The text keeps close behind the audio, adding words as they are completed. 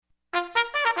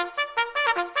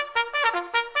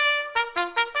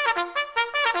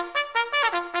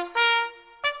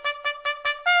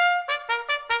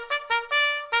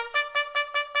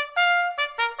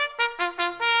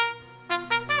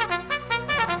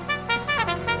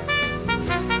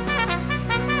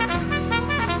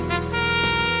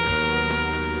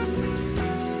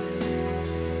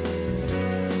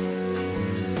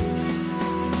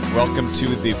Welcome to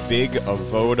the Big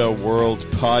Avoda World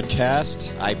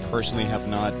podcast. I personally have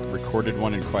not recorded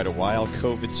one in quite a while.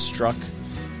 COVID struck,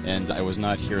 and I was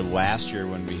not here last year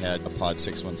when we had a Pod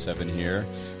 617 here.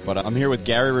 But I'm here with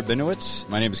Gary Rabinowitz.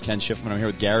 My name is Ken Schiffman. I'm here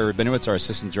with Gary Rabinowitz, our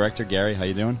assistant director. Gary, how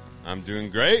you doing? I'm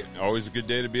doing great. Always a good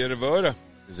day to be at Avoda.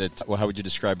 Well, how would you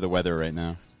describe the weather right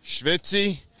now?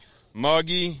 Schwitzy,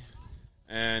 muggy,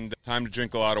 and time to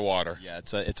drink a lot of water. Yeah,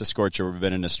 it's a scorcher. We've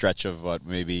been in a stretch of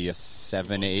maybe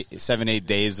 7-8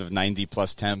 days of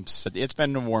 90-plus temps. It's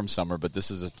been a warm summer, but this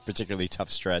is a particularly tough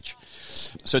stretch.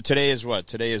 So today is what?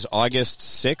 Today is August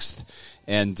 6th,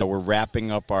 and we're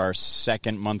wrapping up our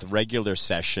second month regular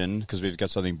session because we've got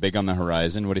something big on the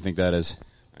horizon. What do you think that is?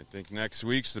 I think next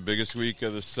week's the biggest week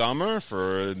of the summer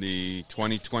for the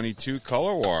 2022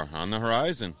 Color War on the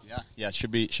horizon. Yeah, it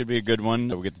should be a good one.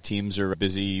 We get the teams are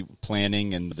busy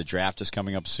planning, and the draft is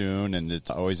coming up soon, and it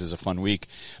always is a fun week.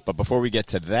 But before we get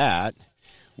to that,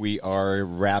 we are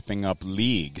wrapping up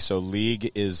league. So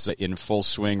league is in full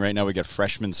swing right now. We got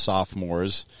freshmen,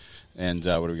 sophomores. And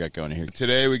what do we got going here?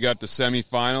 Today we got the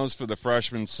semifinals for the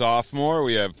freshman sophomore.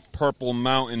 We have Purple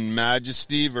Mountain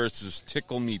Majesty versus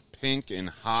Tickle Me Pink in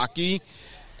hockey,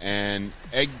 and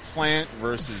Eggplant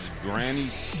versus Granny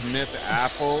Smith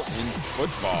Apple in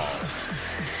football.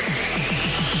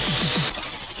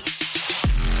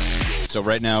 So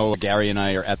right now, Gary and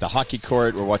I are at the hockey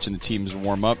court. We're watching the teams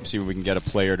warm up, see if we can get a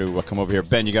player to come over here.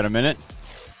 Ben, you got a minute?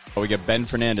 Oh, we got Ben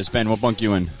Fernandez. Ben, what bunk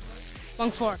you in?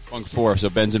 Bunk 4. Bunk 4.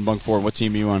 So Ben's in bunk 4. What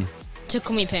team are you on?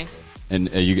 Tickle Me Pink. And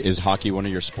is hockey one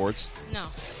of your sports? No.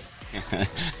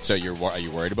 So are you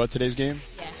worried about today's game?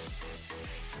 Yeah.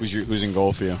 Who's in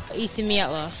goal for you? Ethan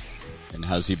Mietla. And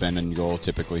how's he been in goal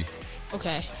typically?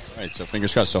 Okay. All right, so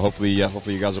fingers crossed. So hopefully you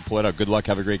guys will pull it out. Good luck.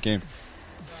 Have a great game.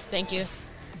 Thank you.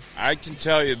 I can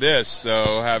tell you this,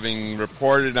 though, having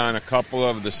reported on a couple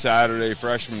of the Saturday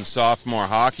freshman sophomore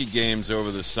hockey games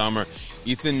over the summer,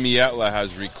 Ethan Mietla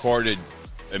has recorded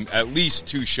at least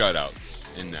 2 shutouts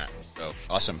in that. So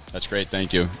awesome. That's great.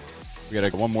 Thank you. We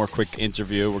got one more quick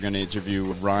interview. We're going to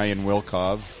interview Ryan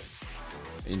Wilkov.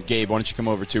 And Gabe, why don't you come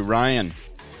over to Ryan?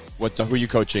 Who are you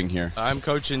coaching here? I'm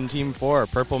coaching Team 4,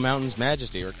 Purple Mountains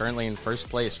Majesty. We're currently in first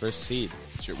place, first seed.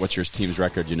 What's your team's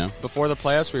record, you know? Before the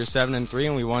playoffs, we were 7-3,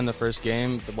 and we won the first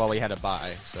game while we had a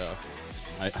bye. So,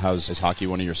 is hockey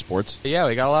one of your sports? Yeah,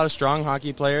 we got a lot of strong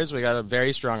hockey players. We got a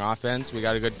very strong offense. We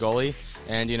got a good goalie.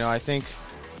 And, I think...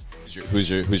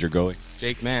 Who's your goalie?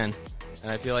 Jake Mann.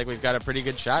 And I feel like we've got a pretty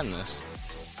good shot in this.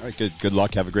 All right, good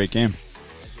luck. Have a great game.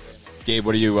 Gabe,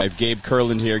 what are you? I have Gabe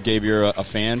Curlin here. Gabe, you're a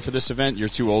fan for this event? You're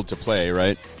too old to play,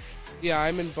 right? Yeah,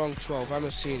 I'm in bunk 12. I'm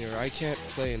a senior. I can't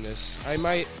play in this. I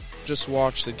might just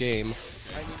watch the game.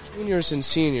 Juniors and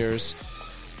seniors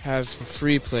have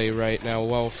free play right now,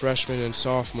 while freshmen and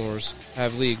sophomores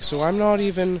have league. So I'm not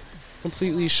even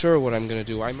completely sure what I'm going to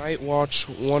do. I might watch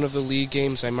one of the league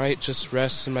games. I might just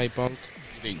rest in my bunk.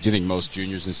 Do you think most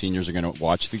juniors and seniors are going to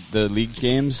watch the league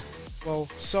games? Well,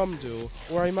 some do.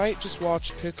 Or I might just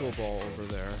watch pickleball over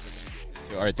there.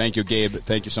 All right, thank you, Gabe.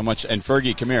 Thank you so much. And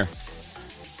Fergie, come here.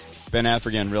 Ben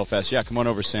Afrigan, real fast. Yeah, come on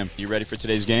over, Sam. You ready for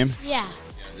today's game? Yeah.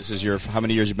 This is how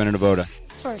many years you been in Avoda?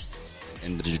 First.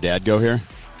 And did your dad go here?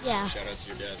 Yeah. Shout out to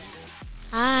your dad.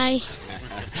 Hi.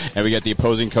 And we got the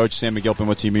opposing coach, Sam McGilpin.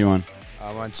 What team are you on?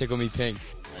 I'm on Tickle Me Pink.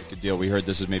 Good deal. We heard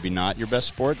this is maybe not your best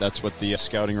sport. That's what the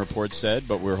scouting report said,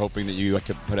 but we're hoping that you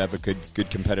could have a good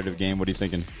competitive game. What are you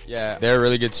thinking? Yeah, they're a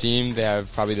really good team. They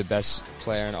have probably the best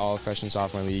player in all of freshman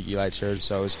sophomore league, Eli Church,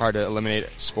 so it's hard to eliminate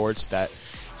sports that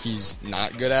he's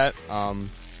not good at.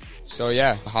 So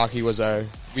yeah, hockey was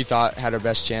we thought had our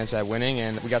best chance at winning,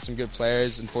 and we got some good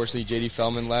players. Unfortunately, J.D.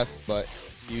 Feldman left, but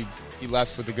he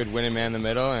left with a good winning man in the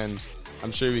middle, and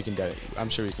I'm sure we can get it. I'm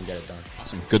sure we can get it done.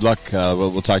 Awesome. Good luck.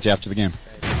 We'll talk to you after the game.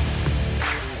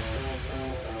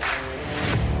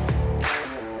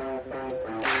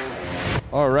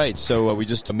 All right, so we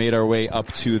just made our way up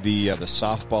to the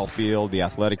softball field, the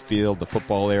athletic field, the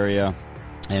football area,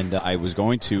 and I was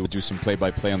going to do some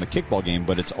play-by-play on the kickball game,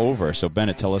 but it's over. So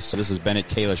Bennett, tell us. This is Bennett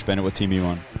Kalish. Bennett, what team are you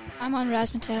on? I'm on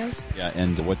Razzmatazz. Yeah,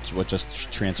 and what just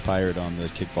transpired on the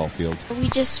kickball field? We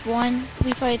just won.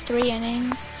 We played 3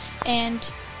 innings,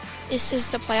 and this is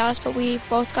the playoffs, but we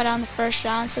both got out in the first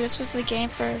round, so this was the game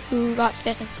for who got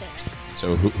 5th and 6th.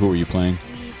 So who were you playing?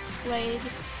 We played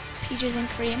Peaches and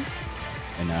Cream.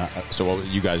 And so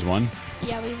you guys won?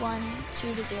 Yeah, we won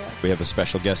 2-0. We have a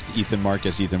special guest, Ethan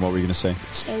Marcus. Ethan, what were you going to say?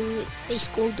 So they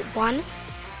scored one,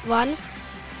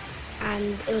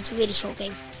 and it was a really short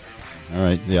game. All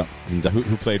right, yeah. And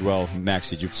who played well?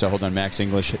 Max, did you? So hold on, Max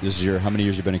English. This is how many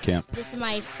years you been in camp? This is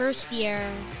my first year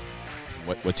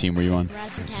What team were you on?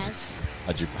 Razzmatazz.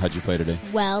 How'd you play today?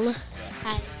 Well,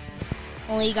 I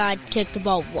only got kicked the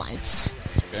ball once.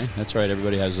 Okay, that's right.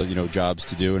 Everybody has jobs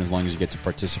to do, and as long as you get to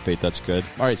participate, that's good.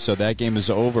 All right, so that game is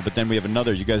over, but then we have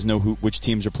another. You guys know which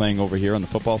teams are playing over here on the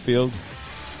football field?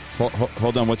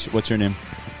 Hold on. What's your name?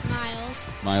 Miles.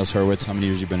 Miles Hurwitz. How many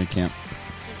years you been in camp?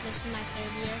 This is my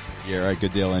 3rd year. Yeah, all right,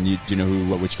 good deal. And do you know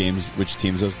which teams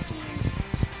those?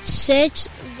 6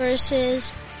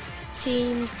 versus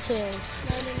Team 2. No.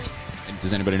 And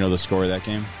does anybody know the score of that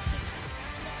game?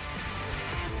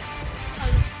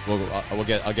 I'll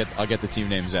get the team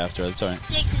names after. That's all right.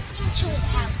 6 is no.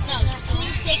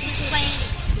 Team 6 is playing.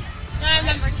 No, I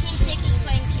remember. Team 6 is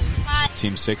playing Team 5.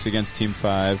 Team 6 against Team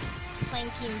 5.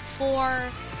 Playing Team 4.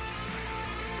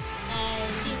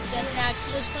 And just now,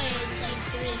 Team was playing Team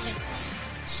 3.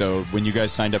 So when you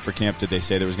guys signed up for camp, did they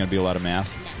say there was going to be a lot of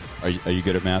math? No. Are you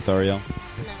good at math, Ariel?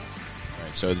 No. All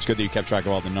right, so it's good that you kept track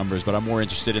of all the numbers, but I'm more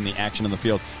interested in the action on the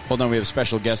field. Hold on, we have a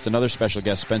special guest, another special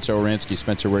guest, Spencer Oransky.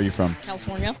 Spencer, where are you from?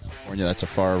 California. California. That's a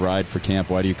far ride for camp.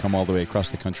 Why do you come all the way across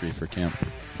the country for camp?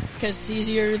 Because it's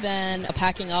easier than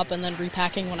packing up and then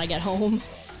repacking when I get home.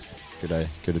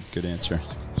 Good answer.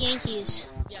 Yankees.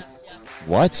 Yeah.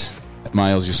 What?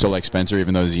 Miles, you still like Spencer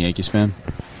even though he's a Yankees fan?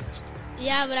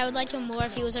 Yeah, but I would like him more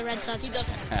if he was a Red Sox. He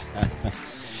doesn't.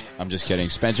 I'm just kidding.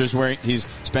 Spencer's wearing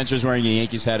a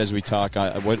Yankees hat as we talk.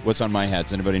 What's on my hat?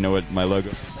 Does anybody know what my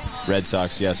logo? Red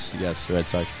Sox. Yes, Red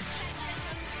Sox.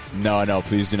 No,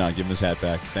 please do not give him his hat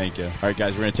back. Thank you. All right,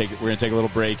 guys, we're gonna take a little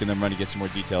break and then we're gonna get some more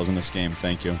details on this game.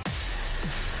 Thank you.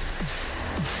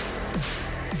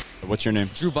 What's your name?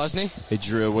 Drew Busney. Hey,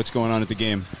 Drew. What's going on at the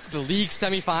game? It's the league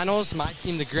semifinals. My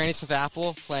team, the Granny Smith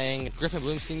Apple, playing Griffin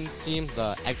Bloomstein's team,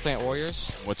 the Eggplant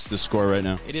Warriors. What's the score right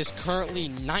now? It is currently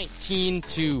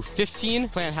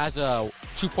 19-15. Plant has a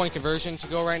 2-point conversion to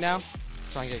go right now.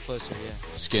 Try and get closer, yeah.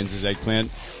 Skins is Eggplant.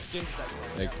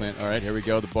 Eggplant. All right, here we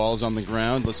go. The ball's on the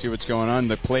ground. Let's see what's going on.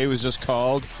 The play was just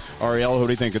called. Ariel, who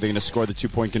do you think? Are they going to score the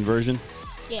 2-point conversion?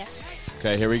 Yes.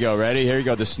 Okay, here we go. Ready? Here we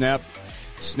go. The snap.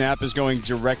 Snap is going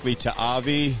directly to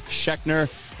Avi Schechner.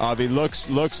 Avi looks.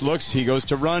 He goes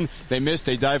to run. They miss.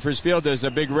 They dive for his field. There's a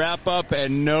big wrap-up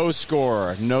and no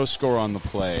score. No score on the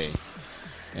play.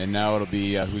 And now it'll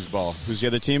be whose ball? Who's the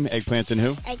other team? Eggplant and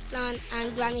who? Eggplant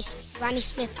and Granny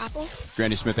Smith Apple.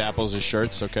 Granny Smith Apples is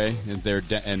shirts, okay. And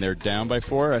they're down by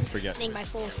 4? I forget. Winning by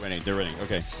 4. They're winning.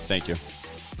 Okay, thank you.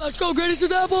 Let's go, Granny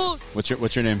Smith Apple!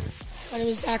 What's your name? My name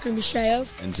is Zachary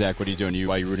Mishayev. And Zach, what are you doing?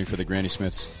 Why are you rooting for the Granny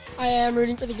Smiths? I am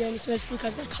rooting for the Granny Smiths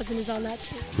because my cousin is on that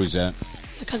team. Who's that?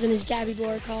 My cousin is Gabby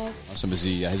Borikov. Awesome. Has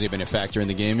he been a factor in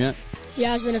the game yet? He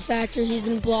has been a factor. He's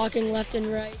been blocking left and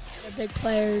right. They're big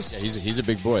players. Yeah, he's a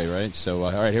big boy, right? So,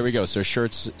 all right, here we go. So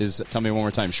Shirts is, tell me one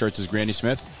more time, Shirts is Granny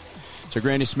Smith. So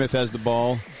Granny Smith has the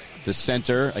ball. The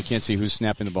center, I can't see who's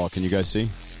snapping the ball. Can you guys see?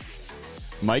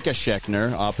 Micah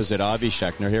Schechner, opposite Avi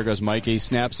Schechner. Here goes Micah. He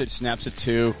snaps it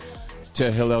to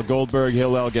Hillel Goldberg.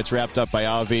 Hillel gets wrapped up by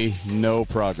Avi. No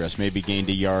progress. Maybe gained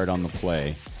a yard on the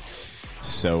play.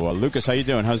 So, Lucas, how you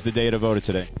doing? How's the day at Avoda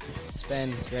today? It's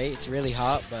been great. It's really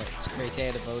hot, but it's a great day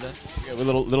at Avoda. Yeah, a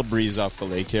little breeze off the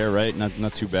lake here, right?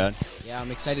 Not too bad. Yeah,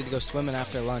 I'm excited to go swimming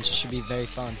after lunch. It should be very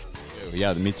fun.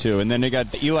 Yeah, me too. And then they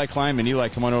got Eli Kleinman. Eli,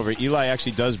 come on over. Eli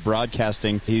actually does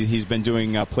broadcasting. He's been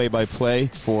doing play-by-play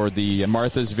for the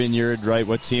Martha's Vineyard, right?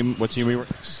 What team we were?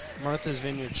 Martha's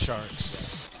Vineyard Sharks.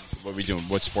 What were we doing?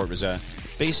 What sport was that?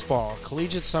 Baseball,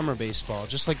 collegiate summer baseball,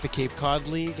 just like the Cape Cod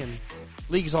League and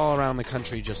leagues all around the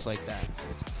country just like that.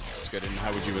 That's good. And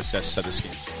how would you assess this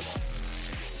game?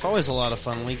 It's always a lot of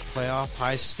fun. League playoff,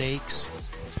 high stakes,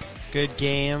 good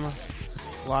game.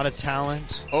 A lot of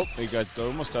talent. Oh, we got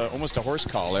almost a horse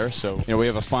collar. So we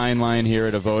have a fine line here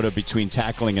at Avoda between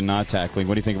tackling and not tackling.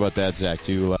 What do you think about that, Zach?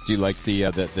 Do you like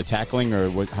the tackling,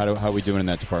 or how are we doing in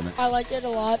that department? I like it a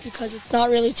lot because it's not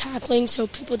really tackling, so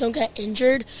people don't get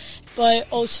injured, but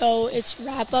also it's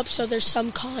wrap up, so there's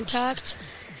some contact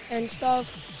and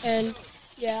stuff. And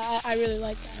yeah, I really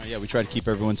like that. Yeah, we try to keep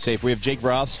everyone safe. We have Jake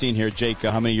Rothstein here. Jake,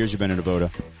 how many years you been in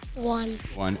Avoda? One.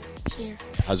 Here.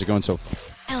 How's it going so far?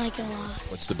 I like it a lot.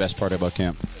 What's the best part about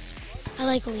camp? I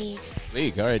like league.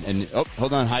 League, all right. And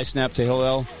hold on, high snap to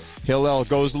Hillel. Hillel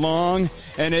goes long,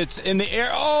 and it's in the air,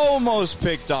 almost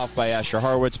picked off by Asher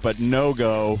Harwitz, but no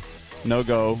go.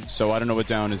 So I don't know what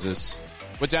down is this.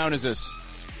 What down is this?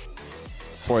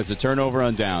 Fourth, the turnover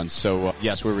on downs. So,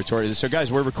 yes, we're recording. So,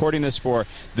 guys, we're recording this for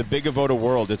the Big Avoda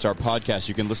World. It's our podcast.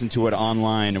 You can listen to it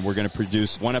online, and we're going to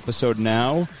produce one episode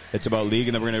now. It's about league,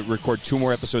 and then we're going to record 2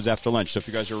 more episodes after lunch. So, if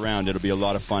you guys are around, it'll be a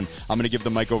lot of fun. I'm going to give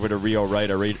the mic over to Rio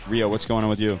Ryder. Rio, what's going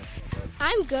on with you?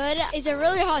 I'm good. It's a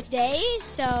really hot day,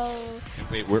 so...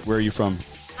 Wait, where are you from?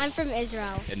 I'm from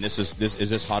Israel. And is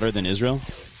this hotter than Israel?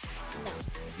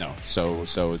 No. So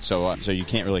you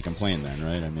can't really complain then,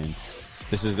 right? I mean,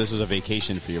 this is a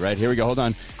vacation for you, right? Here we go. Hold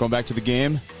on. Going back to the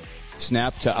game.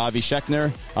 Snap to Avi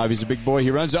Schechner. Avi's a big boy. He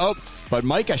runs. Oh, but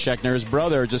Micah Schechner, his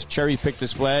brother, just cherry-picked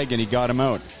his flag, and he got him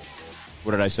out.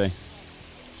 What did I say?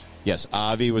 Yes,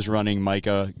 Avi was running.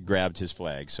 Micah grabbed his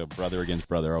flag. So brother against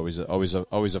brother, always a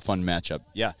fun matchup.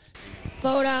 Yeah.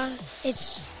 Boda,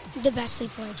 it's the best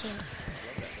sleepaway camp.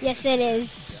 Yes, it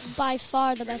is. By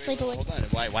far the best sleepaway camp.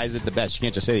 Hold on. Why is it the best? You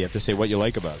can't just say it. You have to say what you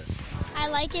like about it. I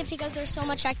like it because there's so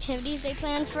much activities they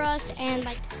plan for us, and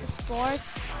like the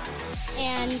sports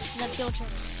and the field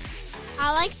trips.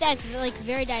 I like that it's like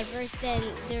very diverse. Then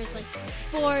there's like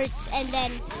sports, and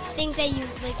then things that you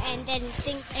like, and then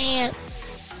things and.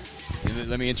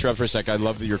 Let me interrupt for a sec. I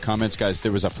love your comments, guys.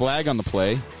 There was a flag on the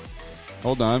play.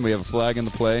 Hold on. We have a flag on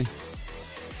the play.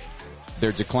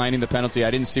 They're declining the penalty.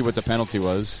 I didn't see what the penalty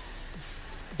was.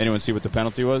 Anyone see what the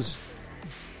penalty was?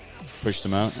 Pushed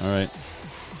him out. All right.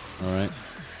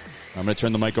 I'm going to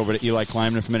turn the mic over to Eli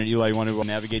Kleiman for a minute. Eli, you want to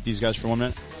navigate these guys for 1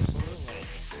 minute?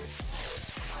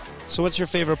 So what's your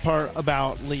favorite part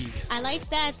about league? I like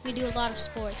that we do a lot of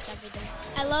sports every day.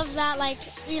 I love that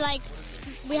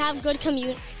we have good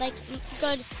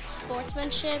good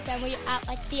sportsmanship, and we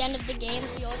at the end of the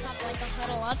games we always have a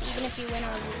huddle up, even if you win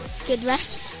or lose. Good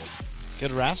refs.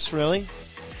 Good refs, really?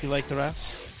 You like the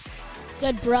refs?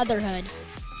 Good brotherhood.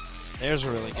 There's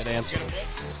a really good answer.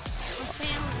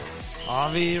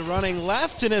 Avi running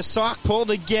left and his sock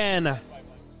pulled again.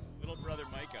 Little brother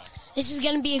Micah. This is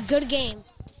going to be a good game.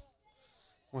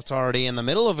 What's already in the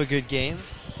middle of a good game?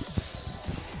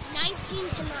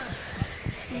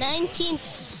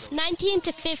 19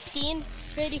 to 15.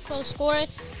 Pretty close score.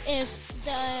 If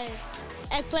the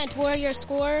Eggplant Warriors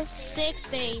score 6,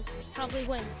 they probably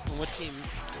win.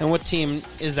 And what team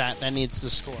is that needs to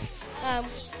score?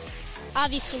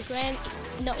 Obviously,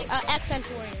 Eggplant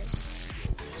Warriors.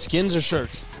 Skins or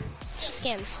shirts?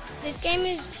 Skins. This game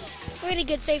is pretty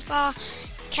good so far.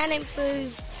 Can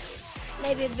improve.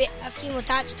 Maybe a few more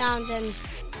touchdowns and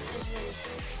just wins.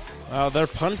 Well, they're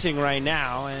punting right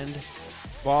now, and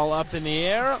ball up in the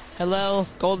air. Hello,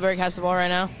 Goldberg has the ball right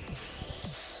now.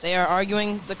 They are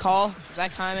arguing the call.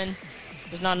 Zach Hyman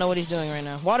does not know what he's doing right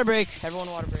now. Water break. Everyone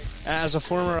water break. As a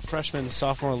former freshman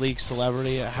sophomore league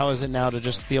celebrity, how is it now to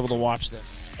just be able to watch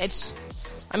this?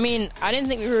 I didn't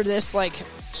think we were this,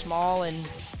 small and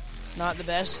not the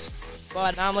best.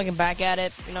 But now I'm looking back at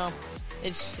it, it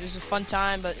was a fun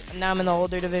time, but now I'm in the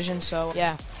older division, so,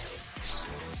 yeah, it's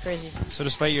crazy. So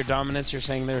despite your dominance, you're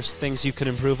saying there's things you could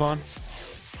improve on?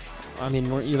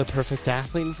 Weren't you the perfect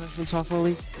athlete in freshman sophomore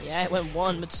league? Yeah, it went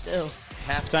 1, but still.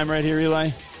 Halftime right here, Eli.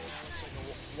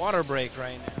 Water break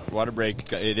right now. Water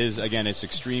break. It is, again, it's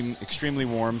extremely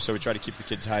warm, so we try to keep the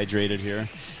kids hydrated here.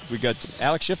 We got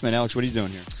Alex Schiffman. Alex, what are you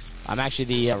doing here? I'm actually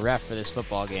the ref for this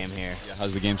football game here. Yeah,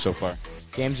 how's the game so far?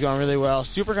 Game's going really well.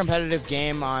 Super competitive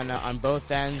game on both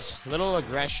ends. Little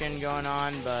aggression going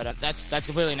on, but that's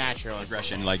completely natural.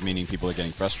 Aggression, meaning people are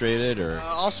getting frustrated, or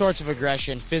all sorts of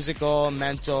aggression: physical,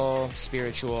 mental,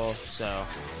 spiritual. So,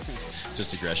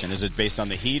 just aggression. Is it based on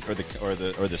the heat, or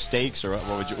the stakes, or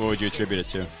what would you attribute it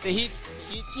to? The heat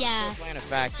playing a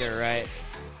factor, right?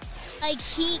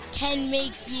 Heat can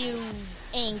make you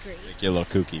angry. Make you a little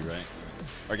kooky, right?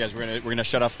 All right, guys, we're gonna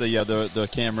shut off the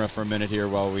camera for a minute here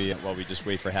while we just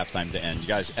wait for halftime to end. You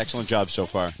guys, excellent job so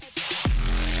far.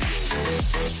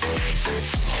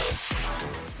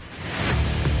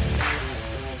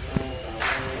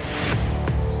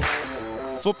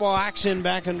 Football action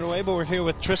back underway, but we're here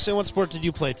with Tristan. What sport did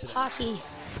you play today? Hockey.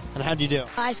 And how'd you do?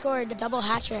 I scored a double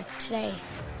hat trick today.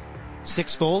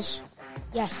 6 goals?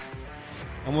 Yes.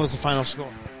 And what was the final score?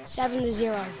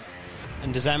 7-0.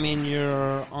 And does that mean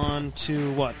you're on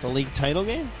to what, the league title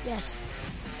game? Yes.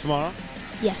 Tomorrow?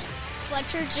 Yes.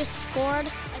 Fletcher just scored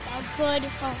I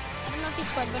don't know if he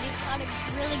scored, but he got a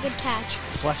really good catch.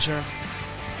 Fletcher,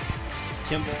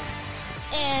 Kimball.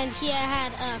 And he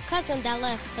had a cousin that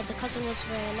left, but the cousin was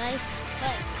very nice.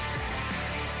 But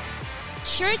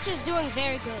Shirts is doing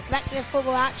very good. Back to the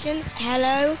football action.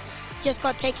 Hello. Just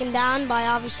got taken down by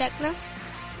Avi Schechner.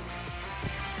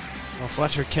 Well,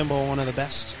 Fletcher Kimball, one of the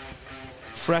best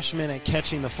freshmen at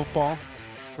catching the football.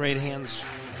 Great hands.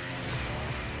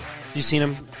 You seen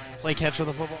him play catch with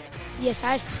a football? Yes,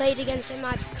 I've played against him.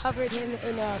 I've covered him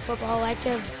in a football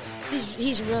elective.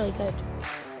 He's really good.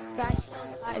 But I still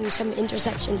gotten some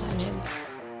interceptions on him.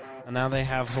 And now they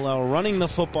have Hillel running the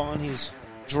football, and he's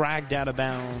dragged out of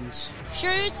bounds.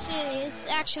 Shirts is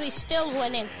actually still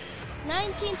winning.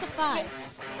 19-5.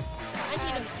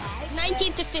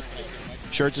 19-15.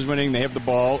 Shirts is winning. They have the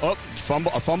ball. Oh,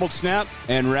 a fumbled snap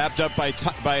and wrapped up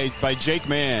by Jake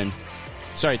Mann.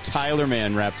 Sorry, Tyler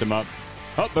Mann wrapped him up.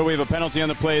 Oh, but we have a penalty on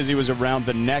the play as he was around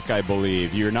the neck, I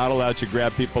believe. You're not allowed to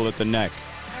grab people at the neck.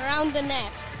 Around the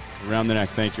neck. Around the neck.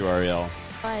 Thank you, Ariel.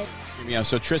 But Yeah,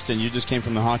 so Tristan, you just came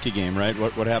from the hockey game, right?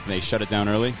 What happened? They shut it down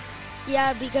early?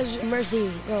 yeah, because Mercy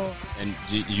goal And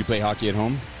did you play hockey at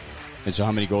home? And so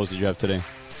how many goals did you have today?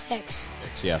 6.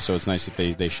 6. Yeah, so it's nice that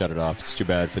they shut it off. It's too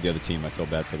bad for the other team. I feel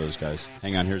bad for those guys.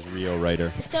 Hang on, here's Rio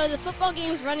Ryder. So the football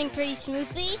game's running pretty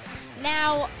smoothly.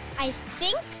 Now, I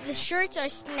think the shirts are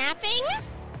snapping.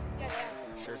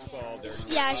 Shirts ball.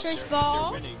 Yeah, shirts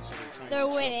ball. They're winning, so They're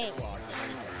winning.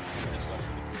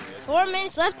 4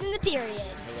 minutes left in the period.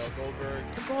 Hello, Goldberg.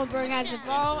 Goldberg has the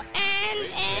ball, and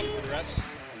For the reps?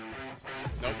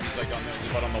 Nope, he's like he's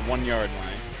about on the 1 yard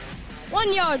line.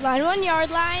 1 yard line, 1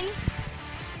 yard line.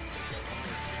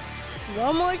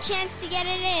 One more chance to get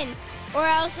it in, or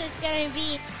else it's going to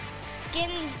be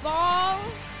Skins' ball.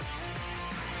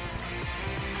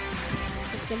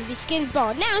 It's going to be Skins'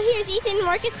 ball. Now here's Ethan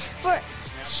Marcus for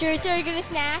shirts are going to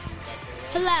snap.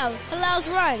 Hillel's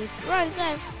runs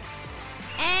left.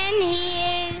 And he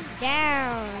is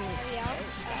down.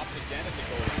 Stopped again at the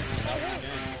goal line. Stopped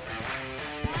again.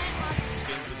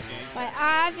 Skins with the game. By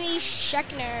Avi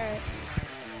Schechner.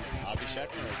 Avi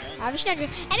Schechner again. Avi Schechner.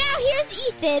 And now here's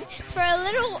Ethan for a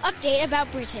little update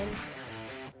about Britain.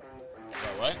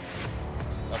 About what?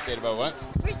 Update about what?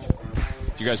 Britain.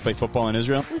 Do you guys play football in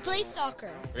Israel? We play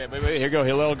soccer. Wait, here you go.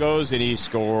 Hillel goes, and he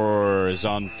scores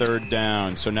on 3rd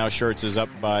down. So now Shirts is up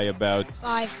by about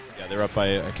 5. Yeah, they're up by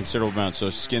a considerable amount.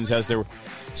 So Skins has their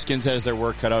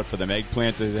work cut out for them.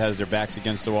 Eggplant has their backs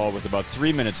against the wall with about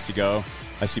 3 minutes to go.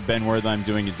 I see Ben Wertheim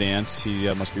doing a dance. He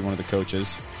must be one of the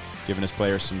coaches, giving his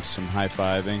players some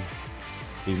high-fiving.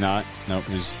 He's not. Nope.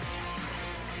 He's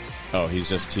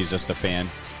just a fan.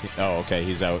 Oh, okay.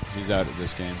 He's out. He's out of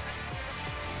this game.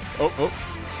 Oh.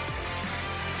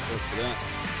 Look for that.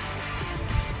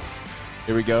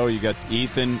 Here we go. You got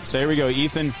Ethan. So here we go.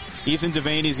 Ethan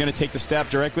Devaney's going to take the step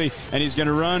directly, and he's going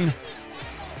to run.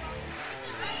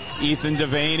 Ethan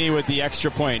Devaney with the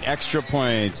extra point. Extra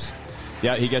points.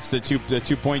 Yeah, he gets the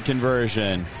 2-point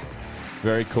conversion.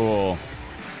 Very cool.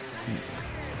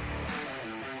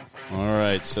 All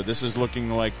right, so this is looking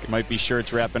like it might be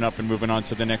Shirts wrapping up and moving on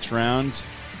to the next round.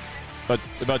 But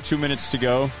about 2 minutes to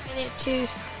go. Minute 2.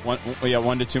 1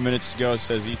 to 2 minutes to go,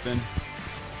 says Ethan.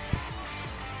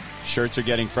 Shirts are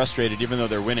getting frustrated even though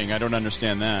they're winning. I don't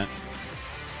understand that.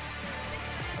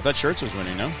 I thought Shirts was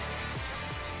winning, no?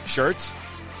 Shirts?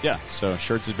 Yeah, so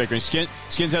Shirts is bickering.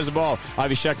 Skins has the ball.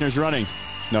 Avi Schechner's running.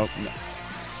 No.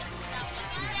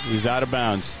 He's out of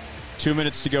bounds. 2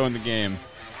 minutes to go in the game.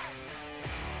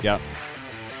 Yeah.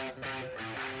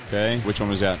 Okay, which one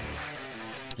was that?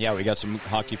 Yeah, we got some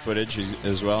hockey footage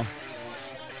as well.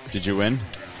 Did you win?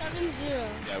 7-0.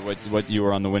 Yeah, what you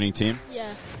were on the winning team? Yeah.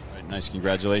 All right, nice,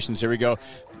 congratulations. Here we go.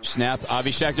 Snap, Avi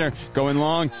Schechner going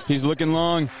long. He's looking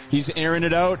long. He's airing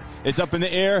it out. It's up in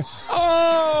the air.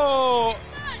 Oh!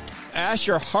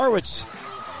 Asher Harwitz.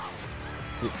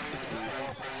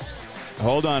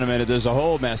 Hold on a minute. There's a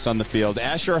whole mess on the field.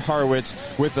 Asher Harwitz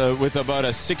with about a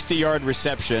 60-yard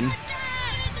reception.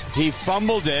 He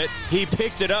fumbled it. He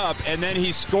picked it up, and then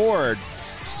he scored.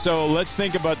 So let's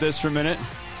think about this for a minute.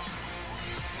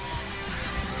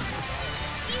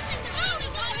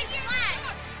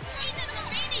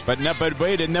 But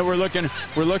wait, and then we're looking.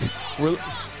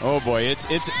 Oh boy,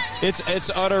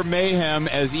 it's utter mayhem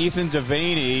as Ethan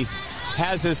Devaney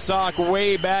has his sock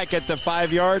way back at the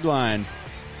 5-yard line.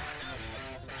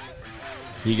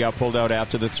 He got pulled out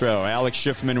after the throw. Alex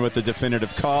Schiffman with the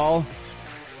definitive call.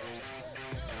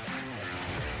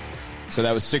 So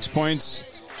that was 6 points.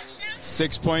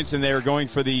 6 points, and they were going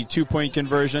for the 2-point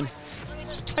conversion.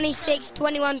 It's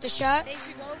 26-21 to shot.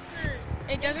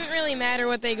 It doesn't really matter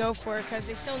what they go for because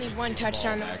they still need one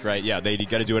touchdown. Right, yeah, they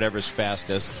got to do whatever's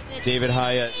fastest. David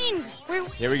Hyatt.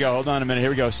 Here we go. Hold on a minute. Here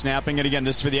we go. Snapping it again.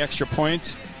 This is for the extra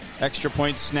point. Extra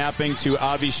point snapping to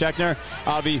Avi Schechner.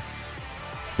 Avi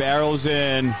barrels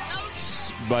in,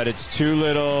 but it's too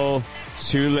little,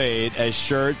 too late as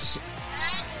Shirts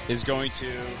is going to...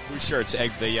 Who's Shirts?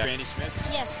 Granny Smith?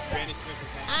 Yes. Granny Smith is...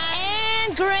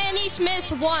 And Granny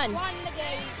Smith won.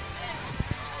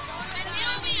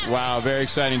 Wow, very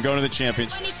exciting. Going to the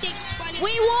championship. 26-21.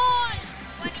 We won!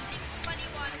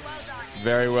 26-21. Well done.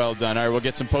 Very well done. All right, we'll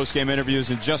get some post-game interviews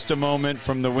in just a moment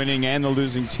from the winning and the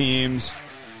losing teams,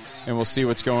 and we'll see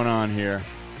what's going on here.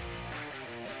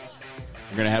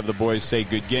 We're going to have the boys say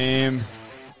good game.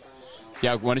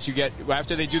 Yeah, why don't you get,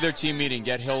 after they do their team meeting,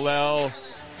 get Hillel,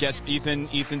 get Ethan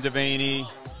Devaney.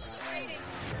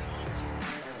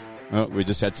 Oh, we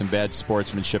just had some bad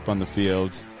sportsmanship on the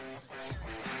field.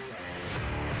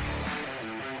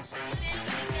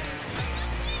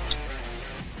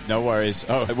 No worries.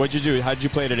 Oh, what'd you do? How'd you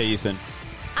play today, Ethan?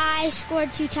 I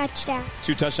scored 2 touchdowns.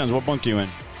 2 touchdowns. What bunk are you in?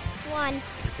 1. You're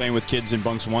playing with kids in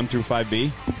bunks 1 through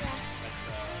 5B? Yes.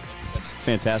 That's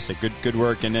fantastic. Good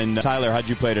work. And then, Tyler, how'd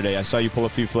you play today? I saw you pull a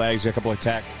few flags, a couple of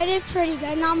tackles. I did pretty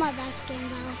good. Not my best game,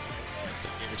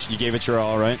 though. You gave it your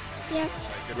all, right? Yep.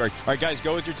 Good work. All right, guys,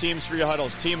 go with your teams for your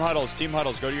huddles. Team huddles.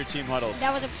 Go to your team huddle.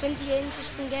 That was a pretty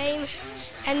interesting game.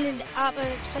 Ended up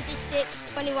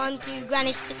 26-21 to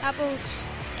Granny Smith Apples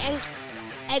and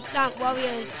Eggplant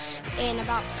Warriors in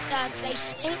about 3rd place, I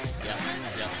think.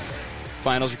 Yeah.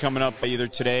 Finals are coming up either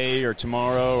today or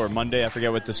tomorrow or Monday. I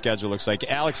forget what the schedule looks like.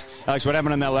 Alex, what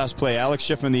happened on that last play? Alex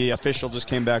Schiffman, the official, just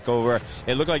came back over.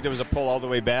 It looked like there was a pull all the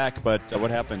way back, but what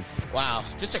happened? Wow,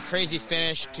 just a crazy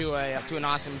finish to an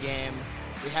awesome game.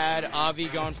 We had Avi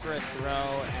going for a throw,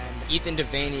 and Ethan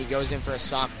Devaney goes in for a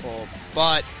sock pull,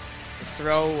 but the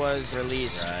throw was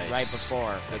released right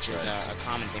before, which is a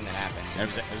common thing that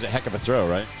happens. It was a heck of a throw,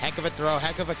 right? Heck of a throw,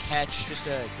 heck of a catch, just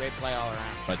a great play all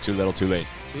around. But too little, too late.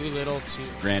 Too little, too...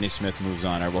 Granny Smith moves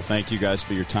on. All right, well, thank you guys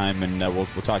for your time, and we'll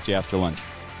talk to you after lunch.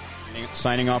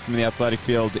 Signing off from the athletic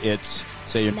field, it's...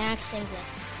 Say your... Max Singlet.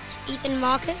 Ethan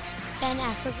Marcus. Ben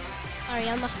Africa.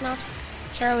 Ariel Machnowski.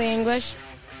 Charlie English.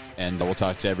 And we'll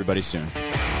talk to everybody soon.